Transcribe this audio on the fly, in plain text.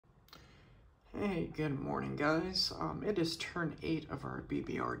Hey, good morning guys. It is turn 8 of our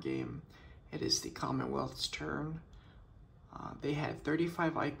BBR game. It is the Commonwealth's turn. They had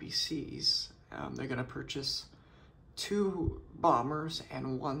 35 IPCs. They're going to purchase 2 bombers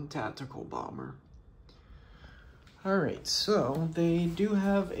and 1 tactical bomber. Alright, so they do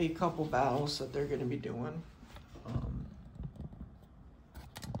have a couple battles that they're going to be doing.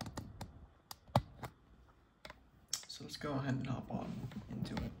 So let's go ahead and hop on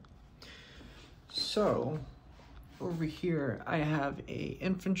into it. So, over here, I have a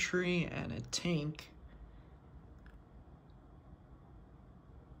infantry and a tank.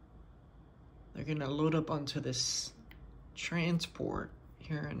 They're gonna load up onto this transport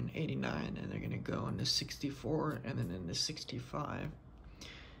here in 89, and they're gonna go into 64 and then into 65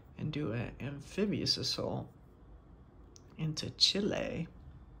 and do an amphibious assault into Chile.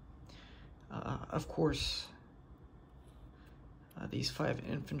 Of course, these 5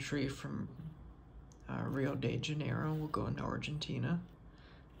 infantry from Rio de Janeiro will go into Argentina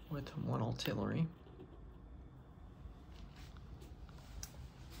with 1 artillery.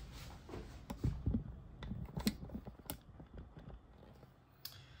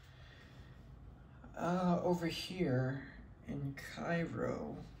 Over here in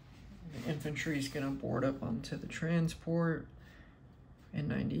Cairo, the infantry is going to board up onto the transport in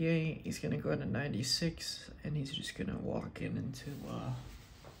 98. He's going to go into 96, and he's just going to walk into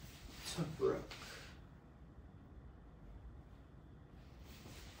Tobruk.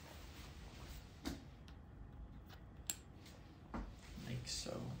 Like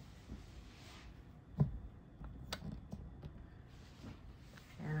so.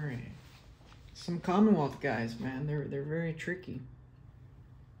 Alright. Some Commonwealth guys, man, they're very tricky.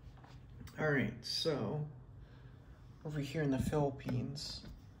 Alright, so over here in the Philippines,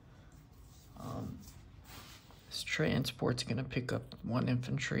 this transport's gonna pick up 1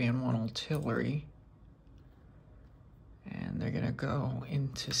 infantry and 1 artillery, and they're gonna go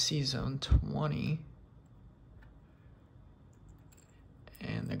into C zone 20,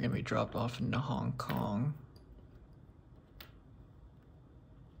 and they're gonna be dropped off into Hong Kong.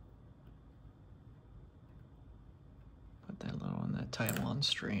 Put that little on that Taiwan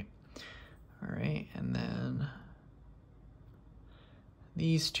Strait. All right, and then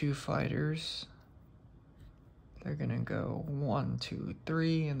these 2 fighters, they're gonna go 1, 2,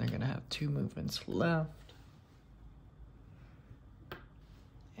 3, and they're gonna have 2 movements left.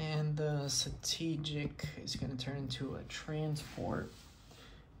 And the strategic is gonna turn into a transport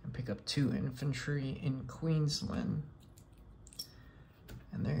and pick up 2 infantry in Queensland.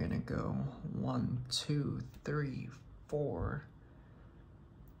 And they're gonna go 1, 2, 3, 4,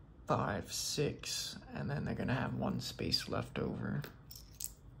 5, 6, and then they're gonna have 1 space left over.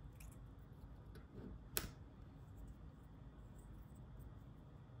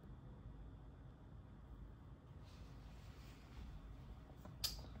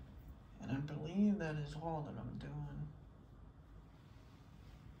 And I believe that is all that I'm doing.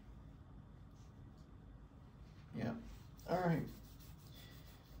 Yeah. All right.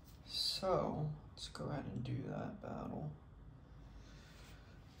 So let's go ahead and do that battle.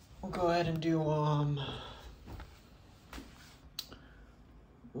 We'll go ahead and do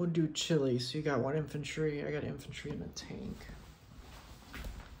we'll do Chile. So you got 1 infantry, I got infantry and a tank.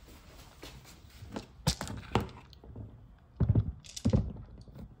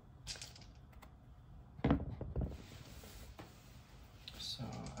 So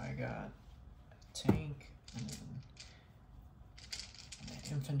I got a tank and then an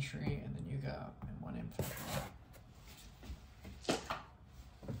infantry, and then you got 1 infantry.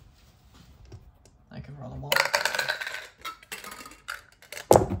 I can roll them all.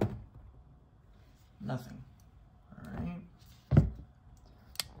 Nothing. Alright.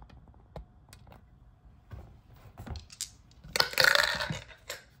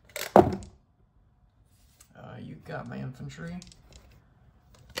 You got my infantry.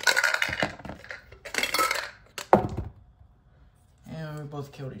 And we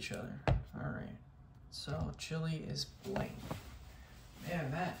both killed each other. Alright. So Chile is blank.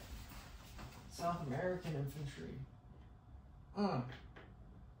 Man, that South American infantry.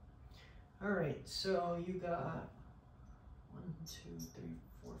 Alright, so you got 1, 2, 3,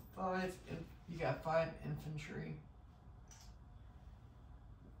 4, 5. You got 5 infantry.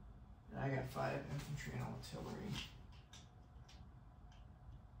 And I got 5 infantry and artillery.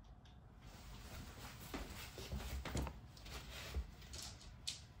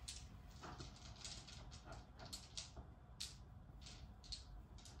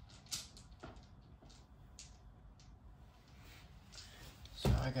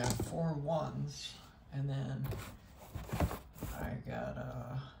 I got 4 1s, and then I got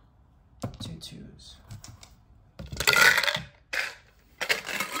 2 twos.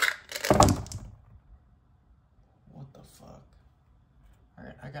 What the fuck?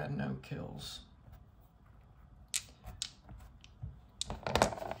 Alright, I got no kills.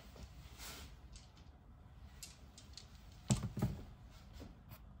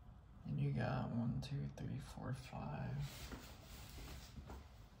 And you got 1, 2, 3, 4, 5.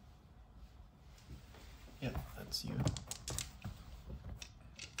 Yep, that's you.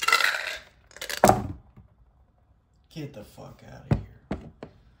 Get the fuck out of here.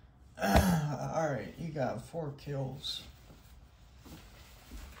 Alright, you got 4 kills.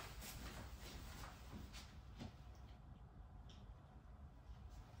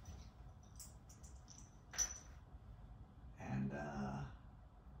 And,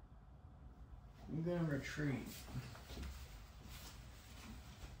 I'm gonna retreat.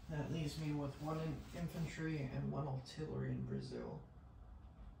 That leaves me with 1 infantry and 1 artillery in Brazil.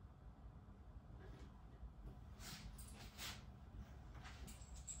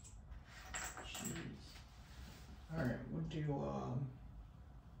 Alright, we'll do,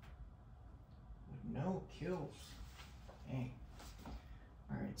 with no kills. Dang.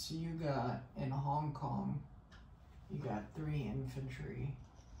 Alright, so you got, in Hong Kong, you got 3 infantry.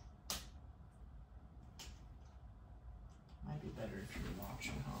 Might be better if you're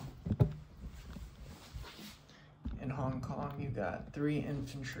watching, huh? In Hong Kong, you got 3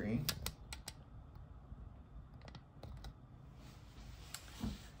 infantry.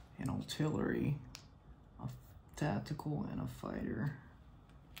 And artillery. Tactical and a fighter.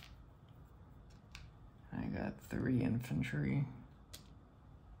 I got 3 infantry.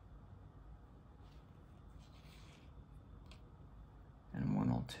 And 1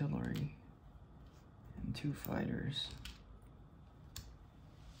 artillery. And 2 fighters.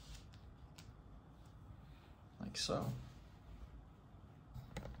 Like so.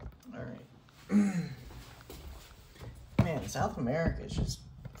 Alright. Man, South America is just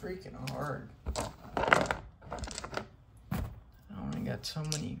freaking hard. I got so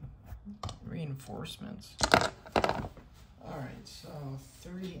many reinforcements. Alright, so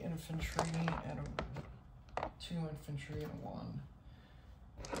 3 infantry and 2 infantry and 1.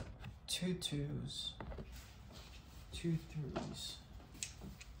 2 twos. 2 threes.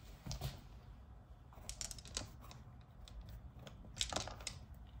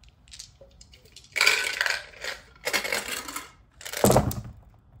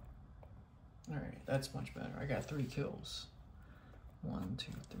 Alright, that's much better. I got 3 kills. 1,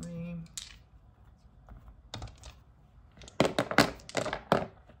 2, 3.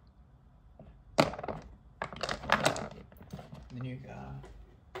 Then you got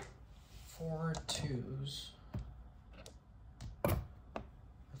 4 twos, a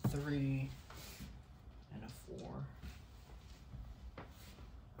 3, and a 4.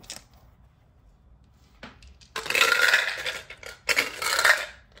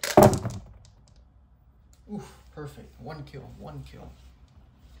 Oof, perfect. 1 kill, 1 kill.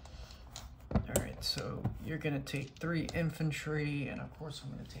 Alright, so you're gonna take 3 infantry, and of course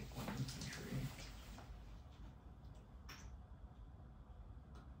I'm gonna take 1 infantry.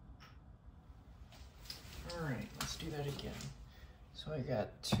 Alright, let's do that again. So I got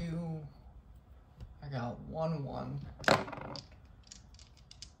 1, 1,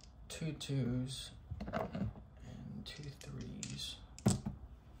 2 twos, and 2 threes.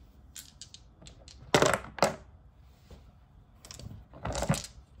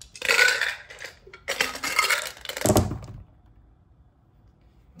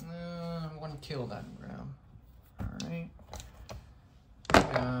 Kill that round. Alright.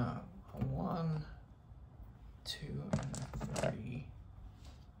 1, 2, and 3.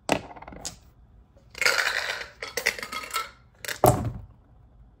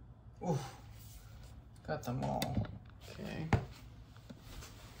 Oof. Got them all. Okay.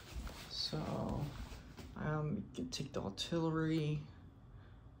 So you can take the artillery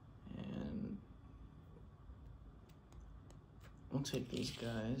and we'll take these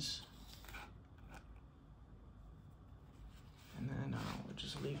guys. And then we'll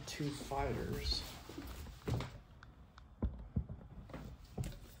just leave 2 fighters.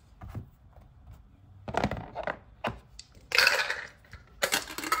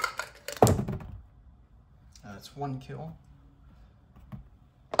 That's 1 kill.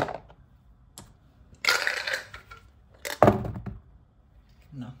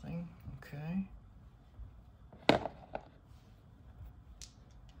 Nothing, okay.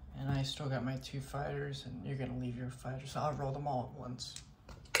 And I still got my 2 fighters, and you're gonna leave your fighters. So I'll roll them all at once.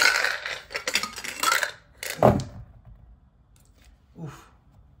 Oof.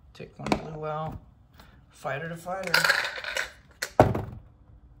 Take 1 blue out. Fighter to fighter.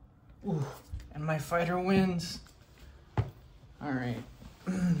 Oof. And my fighter wins. All right.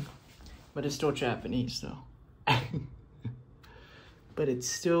 But it's still Japanese, though. But it's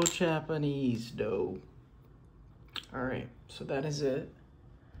still Japanese, though. All right, so that is it.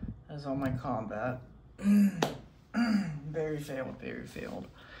 That's all my combat. Very failed, very failed.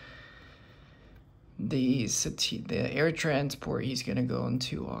 The air transport, he's gonna go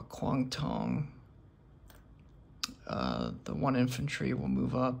into Kwangtong. The 1 infantry will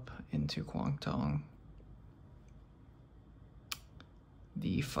move up into Kwangtong.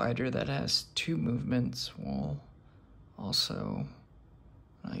 The fighter that has 2 movements will also,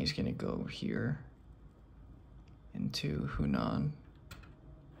 he's gonna go here into Hunan.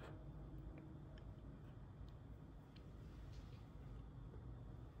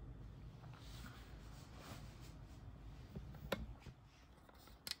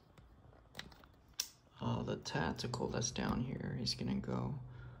 The tactical that's down here, he's gonna go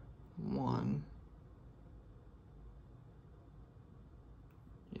 1.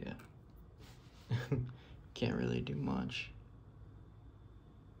 Yeah. Can't really do much.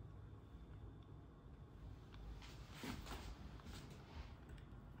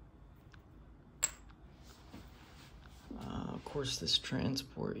 Of course, this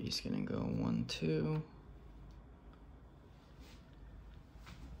transport, he's gonna go 1, 2.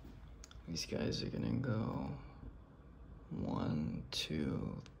 These guys are gonna go 1,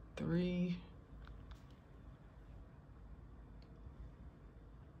 2, 3.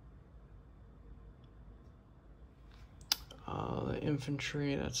 The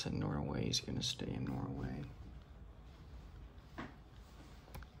infantry that's in Norway is gonna stay in Norway.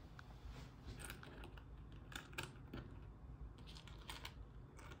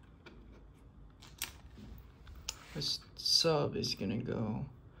 This sub is gonna go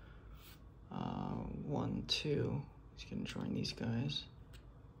 1, 2. He's gonna join these guys.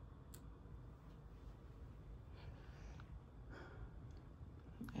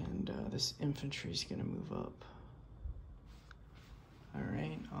 And this infantry is gonna move up. All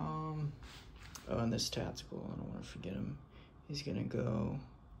right. Oh, and this tactical, I don't want to forget him. He's gonna go.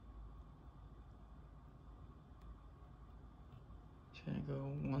 He's gonna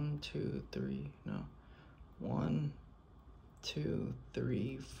go 1, 2, 3. No, 1, 2,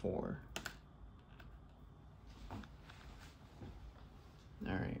 3, 4.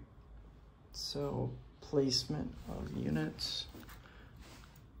 All right. So placement of units.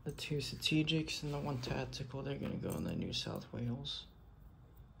 The 2 strategics and the 1 tactical, they're gonna go in the New South Wales.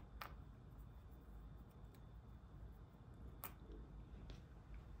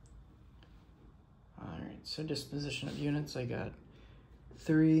 Alright, so disposition of units, I got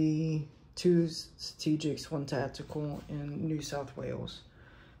 2 strategics, 1 tactical in New South Wales.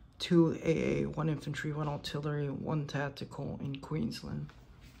 2 AA, 1 infantry, 1 artillery, 1 tactical in Queensland.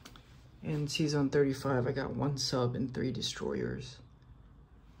 In C-Zone 35, I got 1 sub and 3 destroyers.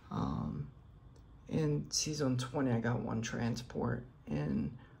 In C-Zone 20, I got 1 transport.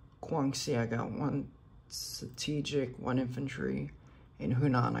 In Guangxi, I got 1 strategic, 1 infantry. In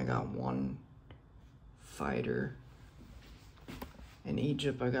Hunan, I got 1 fighter. In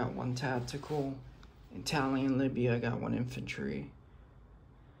Egypt, I got 1 tactical. In Tallinn and Libya, I got 1 infantry.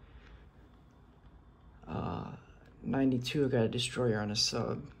 92, I got a destroyer on a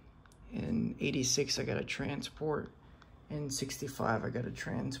sub. In 86, I got a transport. In 65, I got a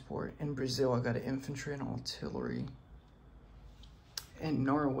transport. In Brazil, I got an infantry and artillery. In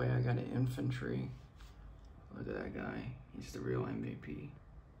Norway, I got an infantry. Look at that guy. He's the real MVP.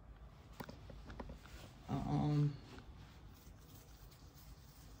 And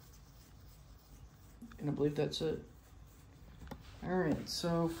I believe that's it. All right,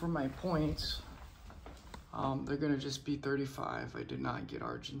 so for my points, they're gonna just be 35. I did not get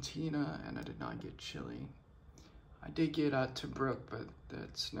Argentina and I did not get Chile. I did get Tobruk, but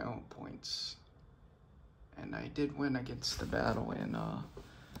that's no points. And I did win against the battle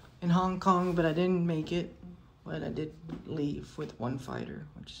in Hong Kong, but I didn't make it. But I did leave with 1 fighter,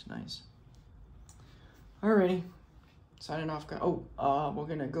 which is nice. Alrighty, signing off, guys. We're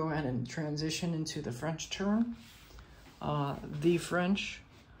gonna go ahead and transition into the French turn. The French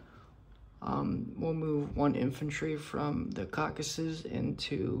will move 1 infantry from the Caucasus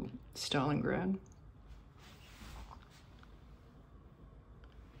into Stalingrad.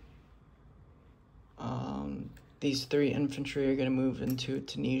 These 3 infantry are going to move into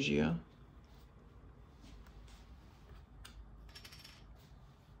Tunisia.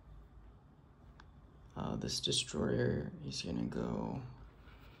 This destroyer, he's going to go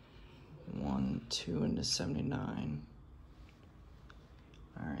 1, 2 into 79.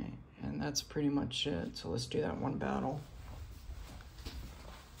 All right, and that's pretty much it. So let's do that 1 battle.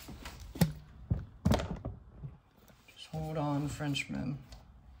 Hold on, Frenchmen.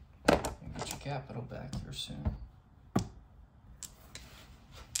 You'll get your capital back here soon.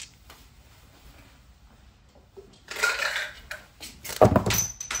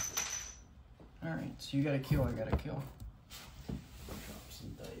 Alright, so you got a kill, I got a kill. Drop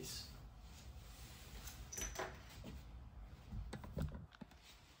some dice.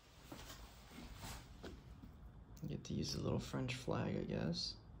 Get to use the little French flag, I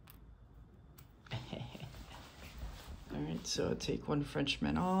guess. Alright, so take one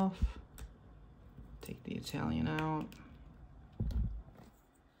Frenchman off. Take the Italian out.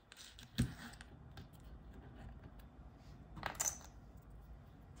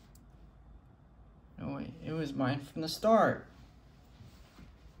 Oh wait, it was mine from the start.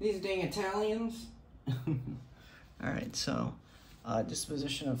 These dang Italians. Alright, so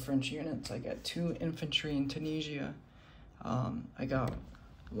disposition of French units. I got 2 infantry in Tunisia. I got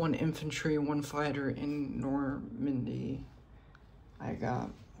 1 infantry, 1 fighter in Normandy. I got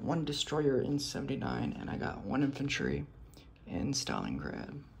 1 destroyer in 79, and I got 1 infantry in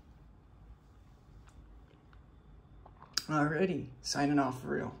Stalingrad. Alrighty, signing off for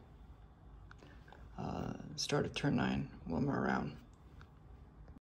real. Start at turn 9, one more round.